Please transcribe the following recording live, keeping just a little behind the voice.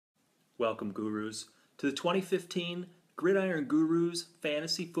Welcome, Gurus, to the 2015 Gridiron Gurus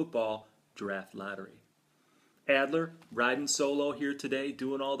Fantasy Football Draft Lottery. Adler, riding solo here today,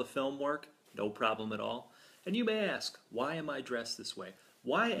 doing all the film work, no problem at all. And you may ask, why am I dressed this way?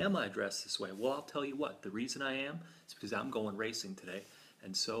 Why am I dressed this way? Well, I'll tell you what, the reason I am is because I'm going racing today,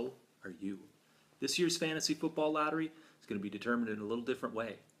 and so are you. This year's Fantasy Football Lottery is going to be determined in a little different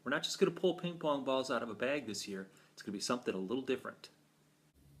way. We're not just going to pull ping pong balls out of a bag this year, it's going to be something a little different.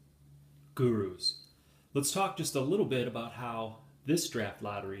 Gurus, let's talk just a little bit about how this draft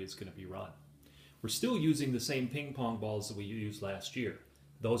lottery is going to be run. We're still using the same ping pong balls that we used last year.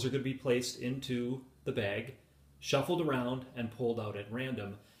 Those are going to be placed into the bag, shuffled around and pulled out at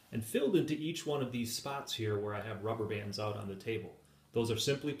random, and filled into each one of these spots here where I have rubber bands out on the table. Those are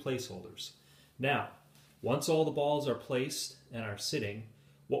simply placeholders. Now, once all the balls are placed and are sitting,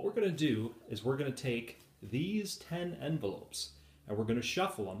 what we're going to do is we're going to take these 10 envelopes and we're going to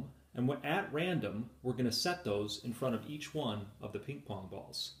shuffle them, and at random we're going to set those in front of each one of the ping pong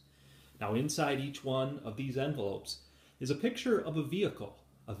balls. Now inside each one of these envelopes is a picture of a vehicle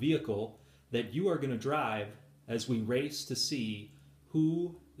that you are going to drive as we race to see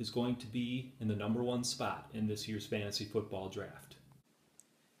who is going to be in the #1 spot in this year's fantasy football draft.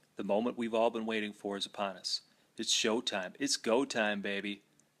 The moment we've all been waiting for is upon us. It's showtime. It's go time, baby.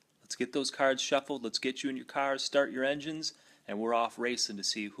 Let's get those cards shuffled. Let's get you in your cars, start your engines, and we're off racing to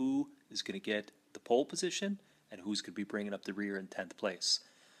see who is going to get the pole position and who's going to be bringing up the rear in 10th place.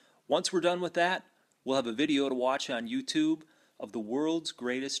 Once we're done with that, we'll have a video to watch on YouTube of the world's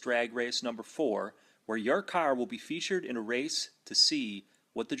greatest drag race #4, where your car will be featured in a race to see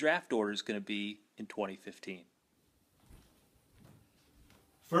what the draft order is going to be in 2015.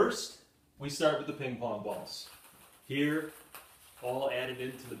 First, we start with the ping pong balls. Here, all added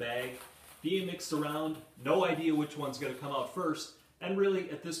into the bag, being mixed around, no idea which one's going to come out first, and really,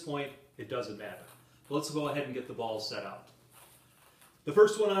 at this point, it doesn't matter. But let's go ahead and get the balls set out. The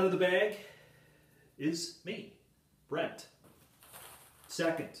first one out of the bag is me, Brent.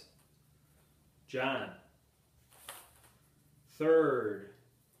 Second, John. Third,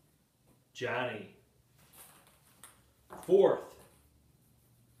 Johnny. Fourth,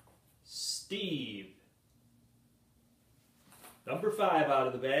 Steve. #5 out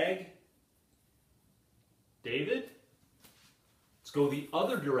of the bag, David. Let's go the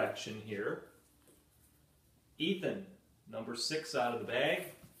other direction here. Ethan, #6 out of the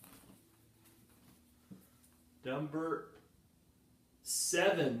bag.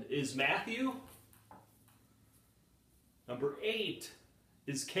 #7 is Matthew. #8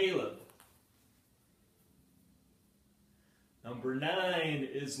 is Caleb. #9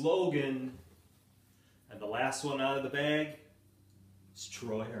 is Logan. And the last one out of the bag is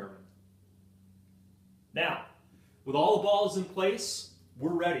Troy Herman. Now, with all the balls in place, we're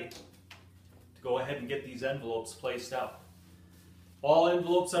ready to go ahead and get these envelopes placed out. All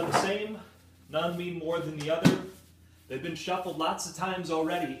envelopes are the same. None mean more than the other. They've been shuffled lots of times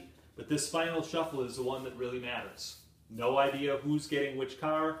already, but this final shuffle is the one that really matters. No idea who's getting which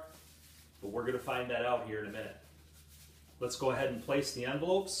car, but we're going to find that out here in a minute. Let's go ahead and place the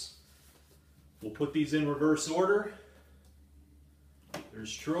envelopes. We'll put these in reverse order.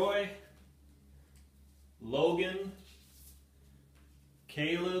 There's Troy, Logan,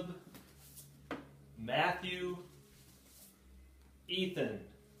 Caleb, Matthew, Ethan,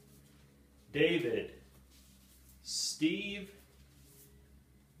 David, Steve,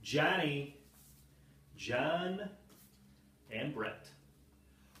 Johnny, John, and Brent.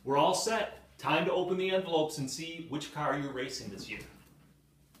 We're all set. Time to open the envelopes and see which car you're racing this year.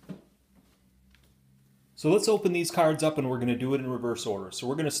 So let's open these cards up and we're going to do it in reverse order. So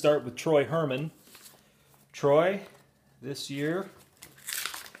we're going to start with Troy Herman. Troy, this year,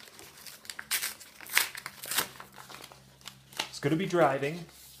 is going to be driving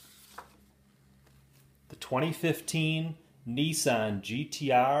the 2015 Nissan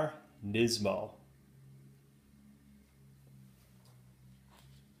GTR Nismo.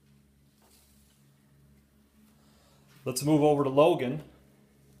 Let's move over to Logan.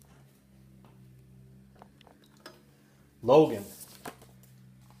 Logan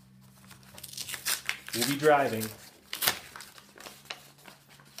will be driving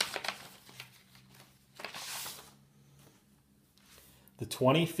the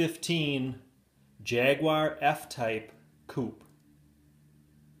 2015 Jaguar F-Type Coupe.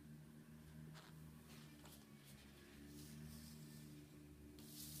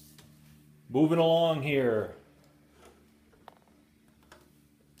 Moving along here,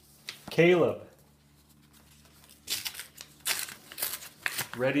 Caleb,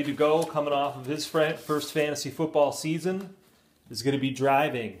 ready to go, coming off of his first fantasy football season, is going to be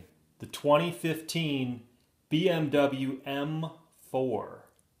driving the 2015 BMW M4.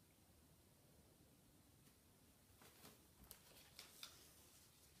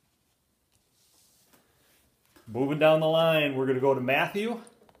 Moving down the line, we're going to go to Matthew.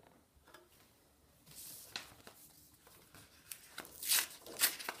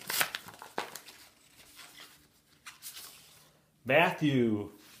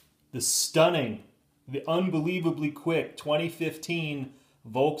 Matthew, the stunning, the unbelievably quick 2015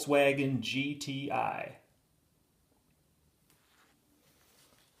 Volkswagen GTI.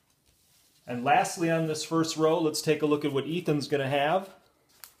 And lastly on this first row, let's take a look at what Ethan's going to have.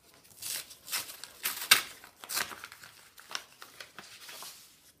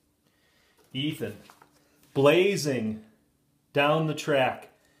 Ethan, blazing down the track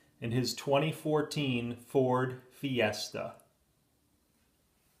in his 2014 Ford Fiesta.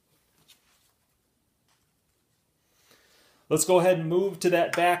 Let's go ahead and move to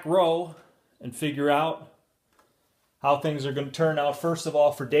that back row and figure out how things are going to turn out. First of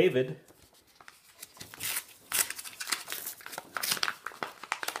all, for David.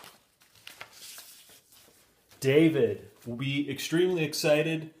 David will be extremely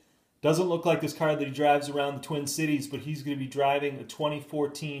excited. Doesn't look like this car that he drives around the Twin Cities, but he's going to be driving a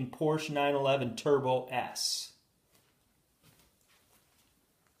 2014 Porsche 911 Turbo S.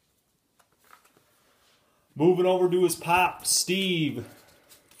 Moving over to his pop, Steve.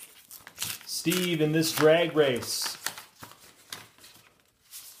 Steve, in this drag race,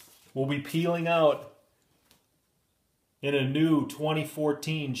 will be peeling out in a new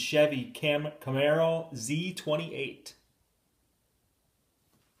 2014 Chevy Camaro Z28.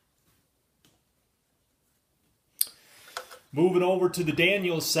 Moving over to the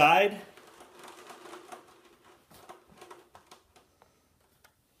Daniels side.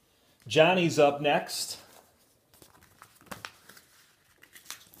 Johnny's up next.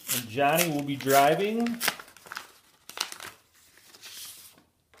 And Johnny will be driving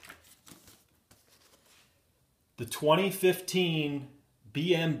the 2015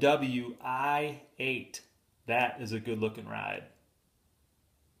 BMW i8. That is a good looking ride.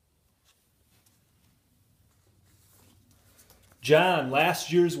 John,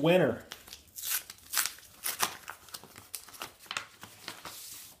 last year's winner,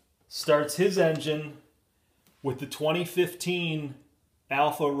 starts his engine with the 2015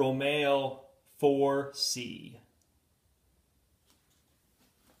 Alfa Romeo 4C.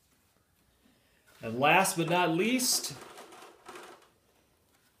 And last but not least,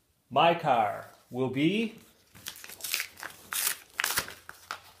 my car will be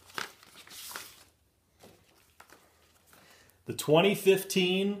the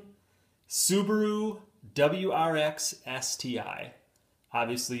 2015 Subaru WRX STI.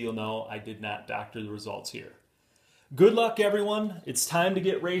 Obviously, you'll know I did not doctor the results here. Good luck, everyone. It's time to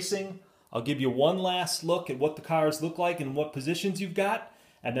get racing. I'll give you one last look at what the cars look like and what positions you've got,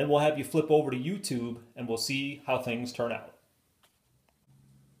 and then we'll have you flip over to YouTube and we'll see how things turn out.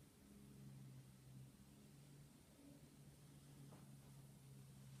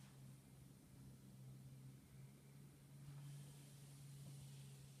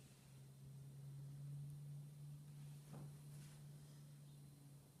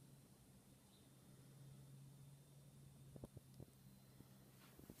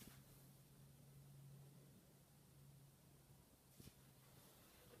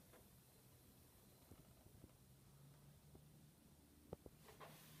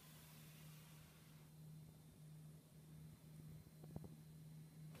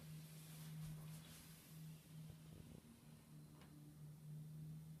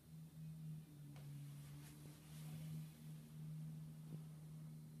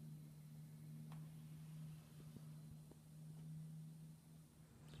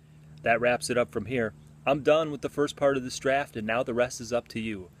 That wraps it up from here. I'm done with the first part of this draft, and now the rest is up to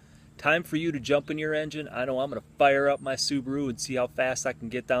you. Time for you to jump in your engine. I know I'm going to fire up my Subaru and see how fast I can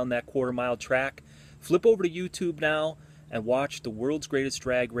get down that quarter-mile track. Flip over to YouTube now and watch the world's greatest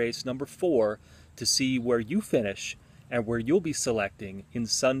drag race number 4 to see where you finish and where you'll be selecting in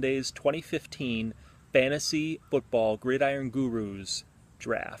Sunday's 2015 Fantasy Football Gridiron Gurus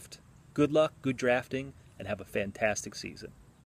draft. Good luck, good drafting, and have a fantastic season.